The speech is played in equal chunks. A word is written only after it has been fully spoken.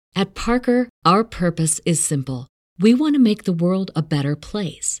At Parker, our purpose is simple. We want to make the world a better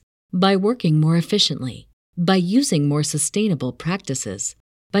place by working more efficiently, by using more sustainable practices,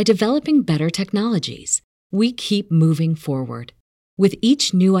 by developing better technologies. We keep moving forward. With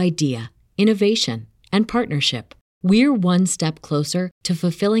each new idea, innovation, and partnership, we're one step closer to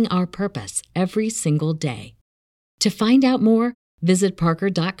fulfilling our purpose every single day. To find out more, visit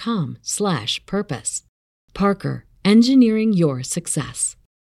parker.com/purpose. Parker, engineering your success.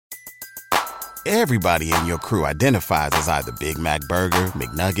 Everybody in your crew identifies as either Big Mac Burger,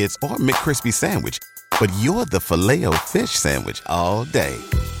 McNuggets, or McCrispy Sandwich. But you're the Filet-O-Fish Sandwich all day.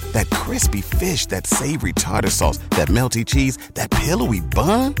 That crispy fish, that savory tartar sauce, that melty cheese, that pillowy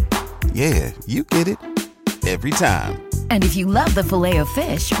bun. Yeah, you get it. Every time. And if you love the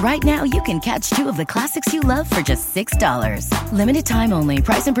Filet-O-Fish, right now you can catch two of the classics you love for just $6. Limited time only.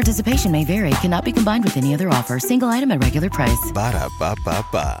 Price and participation may vary. Cannot be combined with any other offer. Single item at regular price.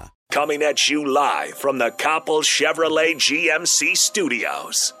 Ba-da-ba-ba-ba. Coming at you live from the Coppel Chevrolet GMC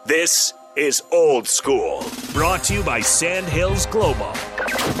studios. This is Old School, brought to you by Sandhills Global.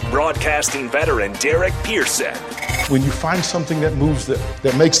 Broadcasting veteran Derek Pearson. When you find something that moves them,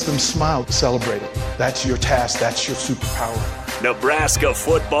 that makes them smile, celebrate it. That's your task. That's your superpower. Nebraska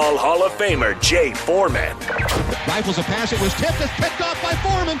Football Hall of Famer Jay Foreman. Rifles a pass. It was tipped. It's picked off by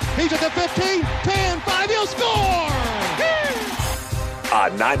Foreman. He's at the 15, 10, 5. He'll score! On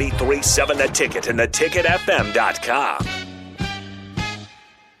 93.7 The Ticket and theticketfm.com.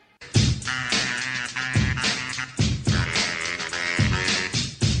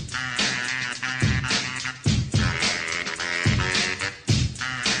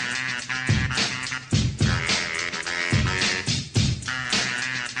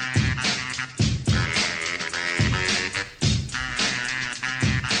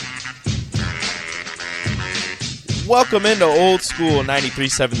 Welcome into Old School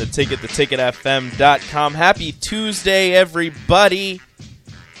 93.7 The Ticket, theticketfm.com. Happy Tuesday, everybody.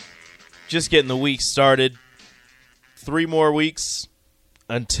 Just getting the week started. 3 more weeks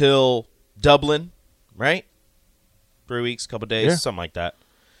until Dublin, right? 3 weeks, couple days, Yeah. something like that.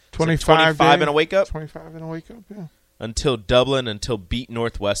 25 and a wake up? 25 and a wake up, yeah. Until Dublin, until beat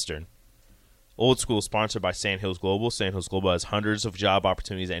Northwestern. Old School sponsored by Sandhills Global. Sandhills Global has hundreds of job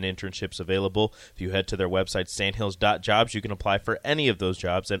opportunities and internships available. If you head to their website, sandhills.jobs, you can apply for any of those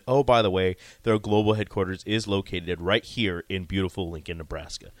jobs. And, oh, by the way, their global headquarters is located right here in beautiful Lincoln,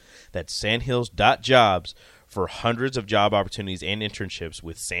 Nebraska. That's sandhills.jobs for hundreds of job opportunities and internships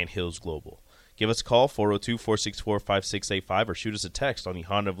with Sandhills Global. Give us a call, 402-464-5685, or shoot us a text on the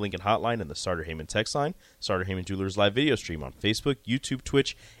Honda of Lincoln hotline and the Starter Heyman text line. Starter Heyman Jewelers live video stream on Facebook, YouTube,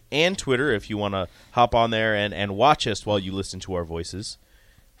 Twitch, and Twitter if you want to hop on there and watch us while you listen to our voices.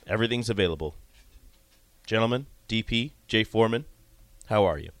 Everything's available. Gentlemen, DP, Jay Foreman, how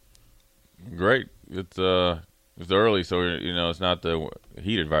are you? Great. It's early, so it's not the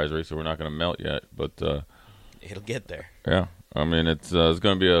heat advisory, so we're not going to melt yet. But it'll get there. Yeah, I mean it's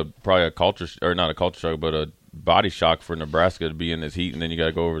going to be probably a culture or not a culture shock, but a body shock for Nebraska to be in this heat, and then you got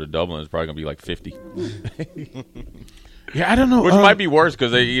to go over to Dublin. It's probably going to be like 50. Yeah, I don't know. Which might be worse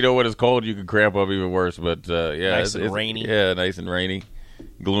because when it's cold, you can cramp up even worse. But yeah, nice and rainy. Yeah, nice and rainy,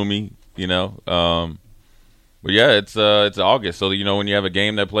 gloomy. But yeah, it's August, so when you have a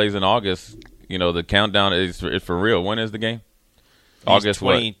game that plays in August, the countdown is for real. When is the game? August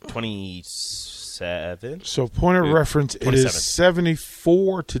 27. So point of reference, it 27. is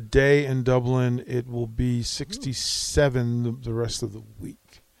 74 today in Dublin. It will be 67 the rest of the week.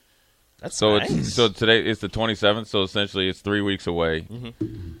 That's so nice. So today it's the 27th. So essentially, it's 3 weeks away.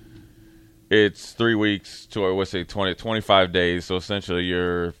 Mm-hmm. It's 3 weeks to 25 days. So essentially,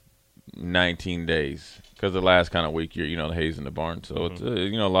 you're 19 days because the last kind of week you're the hay's in the barn. So it's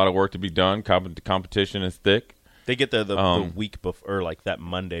a lot of work to be done. Competition is thick. They get there the week before, or like that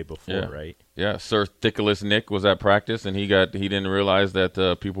Monday before, right? Yeah, Sir Thickless Nick was at practice, and he didn't realize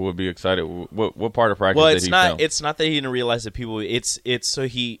that people would be excited. What part of practice did he film? It's not that he didn't realize that people. It's so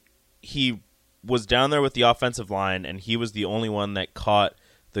he was down there with the offensive line, and he was the only one that caught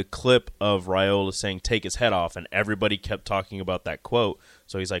the clip of Raiola saying "take his head off," and everybody kept talking about that quote.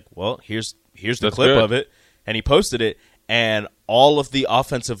 So he's like, "Well, here's the clip of it," and he posted it, and all of the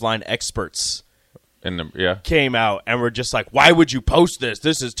offensive line experts came out and were just like, "Why would you post this?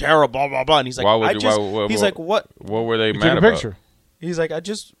 This is terrible." Blah blah blah. And he's like, "What? What were they mad about?" Picture. He's like, I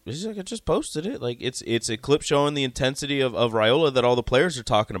just posted it. Like it's a clip showing the intensity of Raiola that all the players are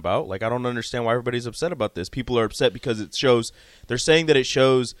talking about. Like I don't understand why everybody's upset about this. People are upset because it shows. They're saying that it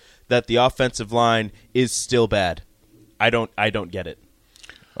shows that the offensive line is still bad. I don't get it.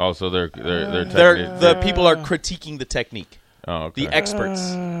 Oh, so the people are critiquing the technique. Oh, okay. The experts.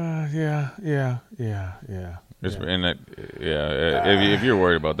 If you're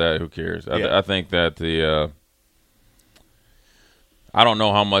worried about that, who cares? I think that I don't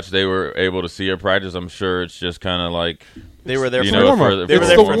know how much they were able to see at practice. I'm sure it's just kind of like they were there for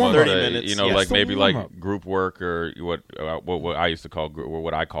 30 minutes. You know, like maybe like group work or what I used to call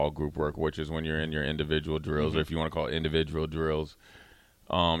what I call group work, which is when you're in your individual drills, or if you want to call it individual drills.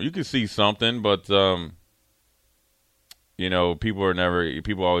 You can see something, but you know,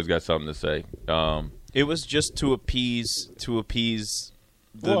 people always got something to say. It was just to appease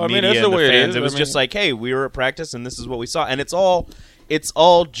the Well, I mean, media that's and the the way it fans. is. It was I just mean- like, hey, we were at practice and this is what we saw, and it's all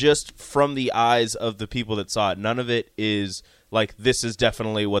just from the eyes of the people that saw it. None of it is like, this is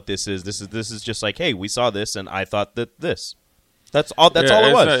definitely what this is. This is just like, hey, we saw this and I thought that this. That's all. That's all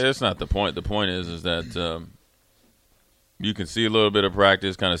it was. It's not the point. The point is that you can see a little bit of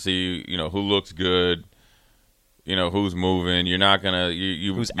practice, kind of see, you know, who looks good, you know, who's moving. You're not gonna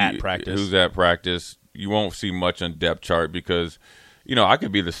who's at practice. Who's at practice. You won't see much on depth chart because, you know, I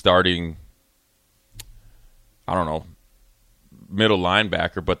could be the starting, I don't know, middle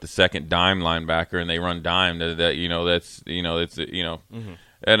linebacker, but the second dime linebacker, and they run dime. That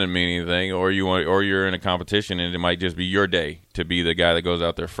doesn't mean anything. Or you're in a competition, and it might just be your day to be the guy that goes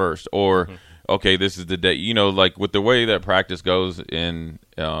out there first. Or okay, this is the day. You know, like with the way that practice goes in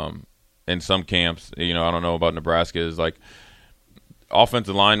some camps. You know, I don't know about Nebraska. Is like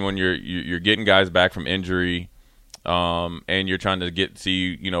offensive line when you're getting guys back from injury, and you're trying to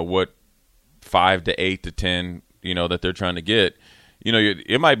see, you know, what 5 to 8 to 10, you know, that they're trying to get. You know,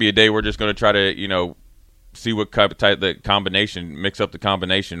 it might be a day we're just going to try to, you know, see what type the combination, mix up the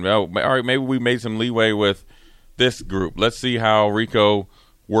combination. Well, all right, maybe we made some leeway with this group. Let's see how Rico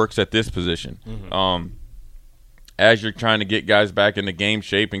works at this position. As you're trying to get guys back into game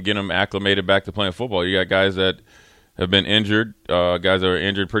shape and get them acclimated back to playing football, you got guys that have been injured, guys that were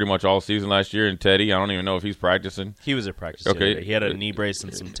injured pretty much all season last year. And Teddy, I don't even know if he's practicing. He was at practice. Okay, he had a knee brace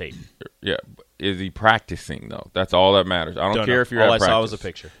and some tape. Yeah, is he practicing though? That's all that matters. I don't care know. if you're all at practice. I saw was a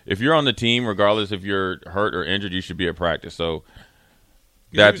picture. If you're on the team, regardless if you're hurt or injured, you should be at practice. So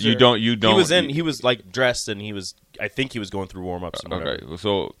that you don't. He was was like dressed, and I think he was going through warm ups. Okay,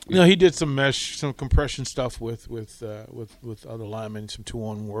 so he did some compression stuff with other linemen, some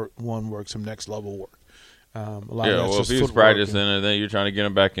 2-on-1 work, some next level work. A lot of that's if just he was footwork practicing, and then you're trying to get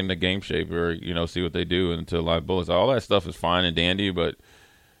him back into game shape, or, you know, see what they do into live bullets. All that stuff is fine and dandy, but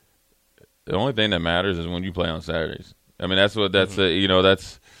the only thing that matters is when you play on Saturdays. I mean, that's. And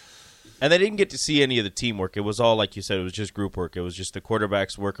they didn't get to see any of the teamwork. It was all, like you said, it was just group work. It was just the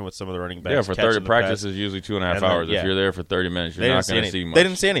quarterbacks working with some of the running backs. Yeah, for 30 practice is usually 2.5 hours. If you're there for 30 minutes, you're not going to see much. They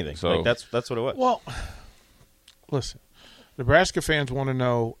didn't see anything. So like, that's what it was. Well, listen, Nebraska fans want to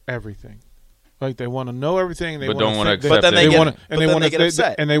know everything. Like, they want to know everything. They but want don't want to accept But then they it. get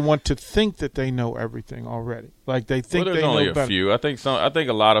upset. And they want to think that they know everything already. Like, they think there's they only know a better. few. I think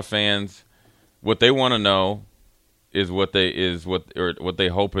a lot of fans, what they want to know is what they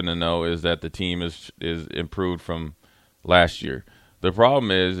hoping to know is that the team is improved from last year. The problem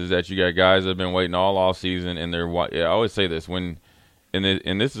is that you got guys that have been waiting all off season, and I always say this and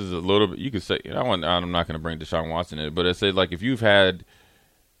this is a little bit, you could say, I'm not going to bring Deshaun Watson in it, but it says, like, if you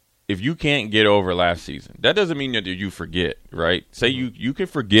can't get over last season, that doesn't mean that you forget, right? Say you can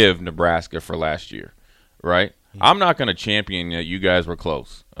forgive Nebraska for last year, right? I'm not going to champion that you guys were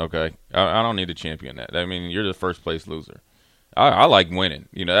close, okay? I don't need to champion that. I mean, you're the first place loser. I like winning.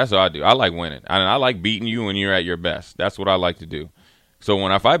 You know, that's what I do. I like winning. I like beating you when you're at your best. That's what I like to do. So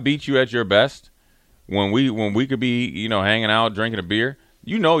if I beat you at your best, when we could be, you know, hanging out, drinking a beer,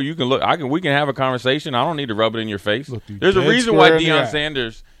 you know, you can look. We can have a conversation. I don't need to rub it in your face. There's a reason why Deion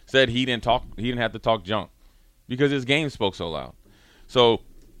Sanders said he didn't have to talk junk, because his game spoke so loud. So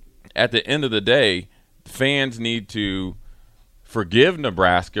at the end of the day, fans need to forgive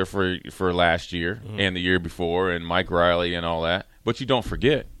Nebraska for last year and the year before and Mike Riley and all that, but you don't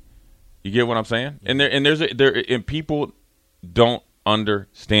forget. You get what I'm saying? And people don't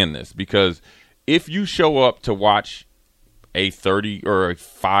understand this, because if you show up to watch a 30 or a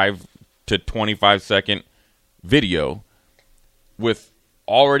 5 to 25 second video with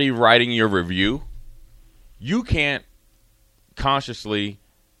already writing your review, you can't consciously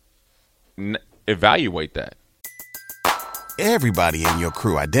evaluate that. Everybody in your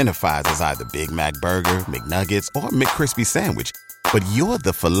crew identifies as either Big Mac Burger, McNuggets, or McCrispy Sandwich. But you're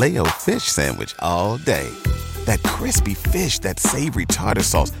the Filet-O-Fish Sandwich all day. That crispy fish, that savory tartar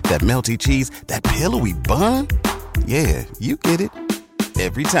sauce, that melty cheese, that pillowy bun. Yeah, you get it.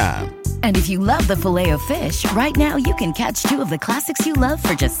 every time. And if you love the Filet-O-Fish, right now you can catch 2 of the classics you love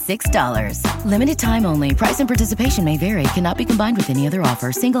for just $6. Limited time only. Price and participation may vary. Cannot be combined with any other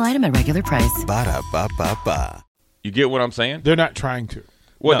offer. Single item at regular price. Ba-da-ba-ba-ba. You get what I'm saying? They're not trying to.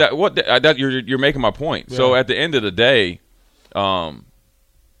 Well, no. You're making my point. Yeah. So at the end of the day,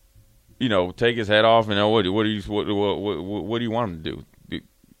 take his head off and what do you want him to do?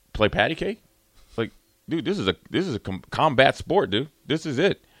 Play patty cake? Like, dude, this is a combat sport, dude. This is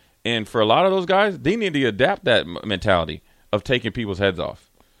it. And for a lot of those guys, they need to adapt that mentality of taking people's heads off.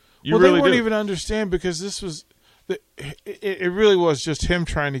 They wouldn't even understand because this was it really was just him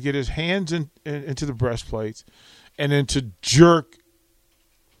trying to get his hands into the breastplates and then to jerk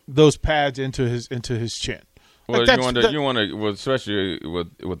those pads into his chin. Well, you want to, especially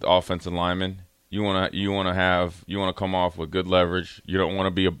with offensive linemen, you want to come off with good leverage. You don't want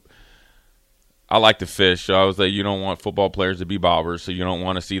to be I like to fish, so I was like, you don't want football players to be bobbers, so you don't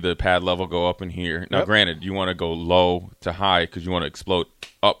want to see the pad level go up in here. Now, Granted, you want to go low to high because you want to explode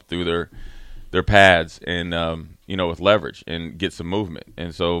up through their pads and with leverage and get some movement.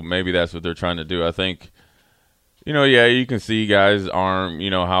 And so maybe that's what they're trying to do. I think, you can see guys' arm,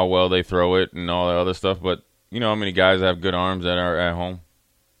 how well they throw it and all that other stuff, but how many guys have good arms that are at home?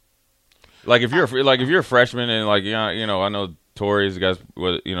 Like if you're a freshman and I know Torrey's guy's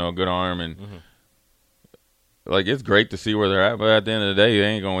with a good arm and. Mm-hmm. Like, it's great to see where they're at, but at the end of the day, they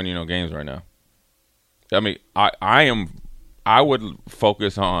ain't going to win games right now. I mean, I would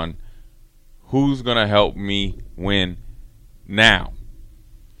focus on who's going to help me win now.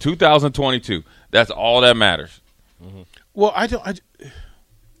 2022. That's all that matters. Mm-hmm. Well,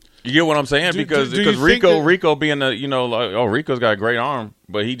 you get what I'm saying? Because Rico being Rico's got a great arm,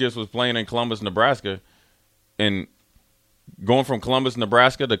 but he just was playing in Columbus, Nebraska, and going from Columbus,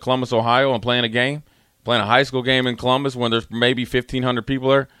 Nebraska to Columbus, Ohio and playing a high school game in Columbus when there's maybe 1,500 people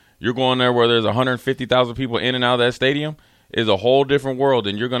there, you're going there where there's 150,000 people in and out of that stadium, is a whole different world,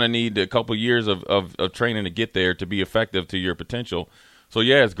 and you're going to need a couple years of training to get there to be effective to your potential. So,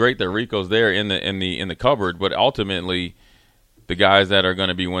 yeah, it's great that Rico's there in the cupboard, but ultimately the guys that are going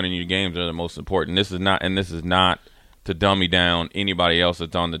to be winning you games are the most important. This is not to dummy down anybody else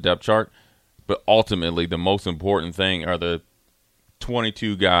that's on the depth chart, but ultimately the most important thing are the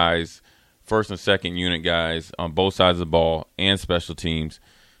 22 guys, first and second unit guys on both sides of the ball and special teams.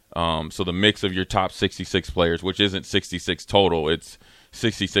 So the mix of your top 66 players, which isn't 66 total, it's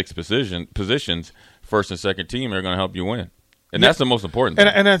 66 positions, first and second team are going to help you win. And that's the most important thing.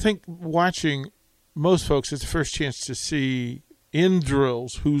 And I think watching most folks, it's the first chance to see in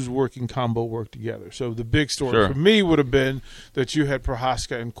drills who's working combo work together. So the big story for me would have been that you had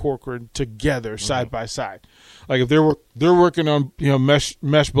Prohaska and Corcoran together side by side. Like if they're working on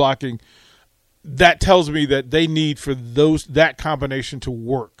mesh blocking, that tells me that they need for that combination to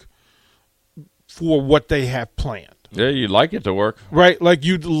work for what they have planned. Yeah, you'd like it to work, right? Like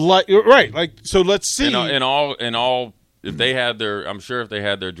Like so, let's see. In all, if they had their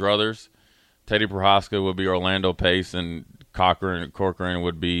druthers, Teddy Prohaska would be Orlando Pace, and Corcoran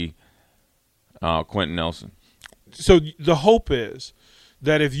would be Quentin Nelson. So the hope is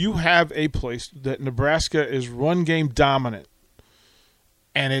that if you have a place that Nebraska is run game dominant,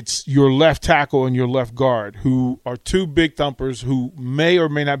 and it's your left tackle and your left guard who are two big thumpers who may or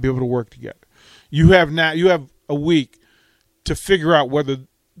may not be able to work together. You have a week to figure out whether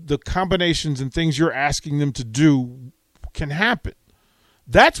the combinations and things you're asking them to do can happen.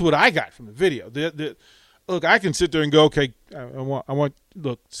 That's what I got from the video. Look, I can sit there and go, okay, I want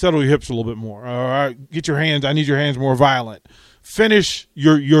settle your hips a little bit more. All right, get your hands. I need your hands more violent. Finish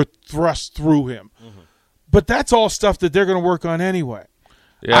your thrust through him. Mm-hmm. But that's all stuff that they're going to work on anyway.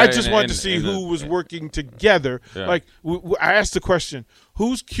 Yeah, I just wanted to see who was working together. Yeah. Like I asked the question,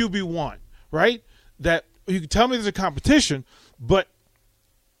 who's QB1, right? That you can tell me there's a competition, but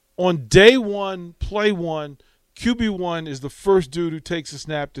on day one, play one, QB1 is the first dude who takes a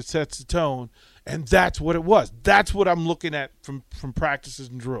snap that sets the tone, and that's what it was. That's what I'm looking at from practices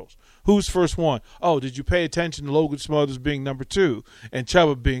and drills. Who's first one? Oh, did you pay attention to Logan Smothers being number 2 and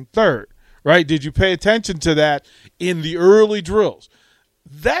Chuba being third, right? Did you pay attention to that in the early drills?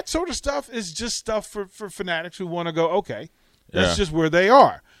 That sort of stuff is just stuff for fanatics who want to go, okay, that's just where they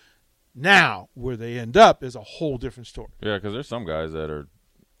are. Now, where they end up is a whole different story. Yeah, because there's some guys that are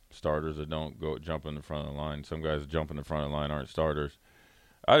starters that don't go jump in the front of the line. Some guys that jump in the front of the line aren't starters.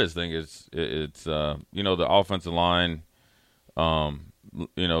 I just think it's the offensive line,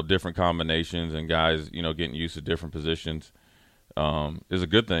 different combinations and guys, getting used to different positions is a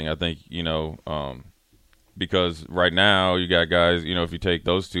good thing. I think, because right now you got guys, if you take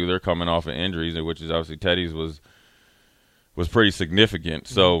those two, they're coming off of injuries, which is obviously Teddy's was was pretty significant.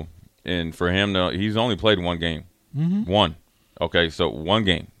 So, and for him, he's only played one game. One. Okay, so one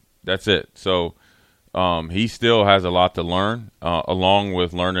game. That's it. So he still has a lot to learn, along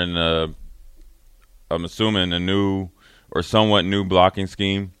with learning, I'm assuming, a new or somewhat new blocking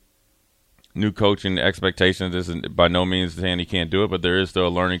scheme, new coaching expectations. This is by no means saying he can't do it, but there is still a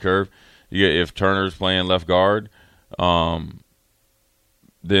learning curve. If Turner's playing left guard, then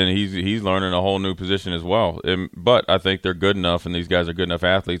he's learning a whole new position as well. But I think they're good enough, and these guys are good enough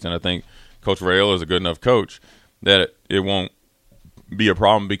athletes, and I think Coach Raiola is a good enough coach that it won't be a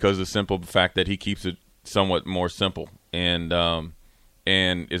problem because of the simple fact that he keeps it somewhat more simple and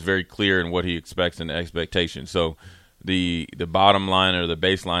is very clear in what he expects and the expectation. So the bottom line or the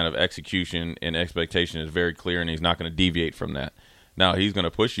baseline of execution and expectation is very clear, and he's not going to deviate from that. Now, he's going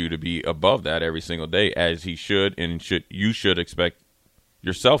to push you to be above that every single day, as he should, and you should expect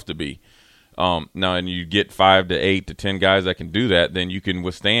yourself to be. Now, and you get 5 to 8 to 10 guys that can do that, then you can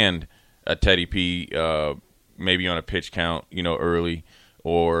withstand a Teddy P, maybe on a pitch count, early,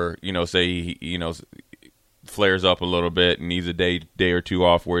 or say he, flares up a little bit and needs a day or two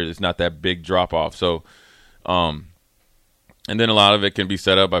off where it's not that big drop off. So, and then a lot of it can be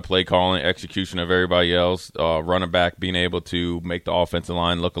set up by play calling, execution of everybody else, running back being able to make the offensive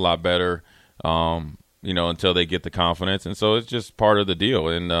line look a lot better, until they get the confidence. And so it's just part of the deal.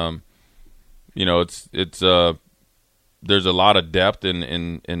 And, there's a lot of depth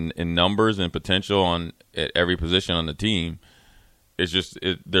in numbers and potential at every position on the team. It's just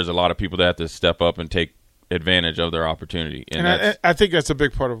there's a lot of people that have to step up and take advantage of their opportunity. And I think that's a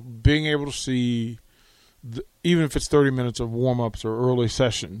big part of being able to see, even if it's 30 minutes of warm-ups or early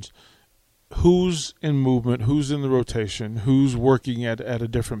sessions, who's in movement, who's in the rotation, who's working at a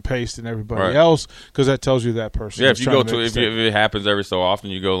different pace than everybody else, because that tells you that person. Yeah, if it happens every so often,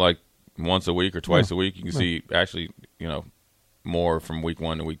 you go like once a week or twice a week, you can see actually, more from week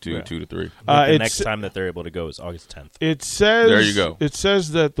 1 to week 2, 2 to 3. The next time that they're able to go is August 10th. It says there you go. It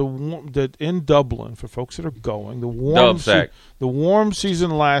says that that in Dublin, for folks that are going, the warm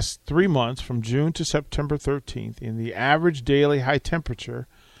season lasts 3 months from June to September 13th, and the average daily high temperature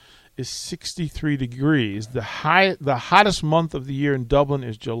is 63 degrees. The hottest month of the year in Dublin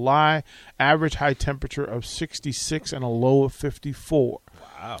is July. Average high temperature of 66 and a low of 54.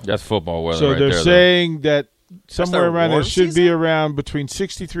 Wow, that's football weather. So right they're there, saying that somewhere around it should season? be around between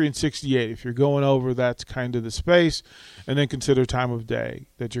 63 and 68. If you're going over, that's kind of the space. And then consider time of day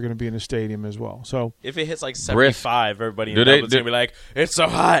that you're going to be in a stadium as well. So if it hits like 75, everybody in Dublin's going to be like, it's so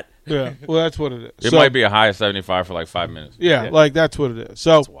hot. Yeah, well, that's what it is. It might be a high of 75 for like 5 minutes. Yeah, like that's what it is.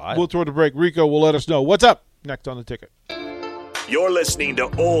 So we'll throw the break. Rico will let us know what's up next on The Ticket. You're listening to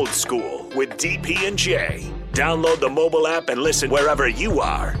Old School with DP and J. Download the mobile app and listen wherever you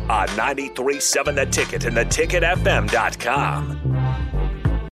are on 93.7 The Ticket and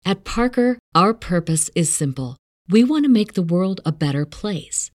theticketfm.com. At Parker, our purpose is simple. We want to make the world a better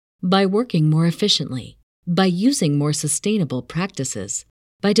place by working more efficiently, by using more sustainable practices,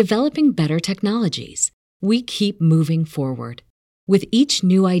 by developing better technologies. We keep moving forward. With each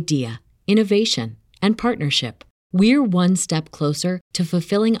new idea, innovation, and partnership, we're one step closer to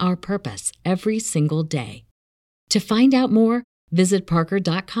fulfilling our purpose every single day. To find out more, visit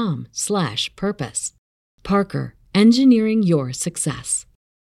parker.com/purpose. Parker, engineering your success.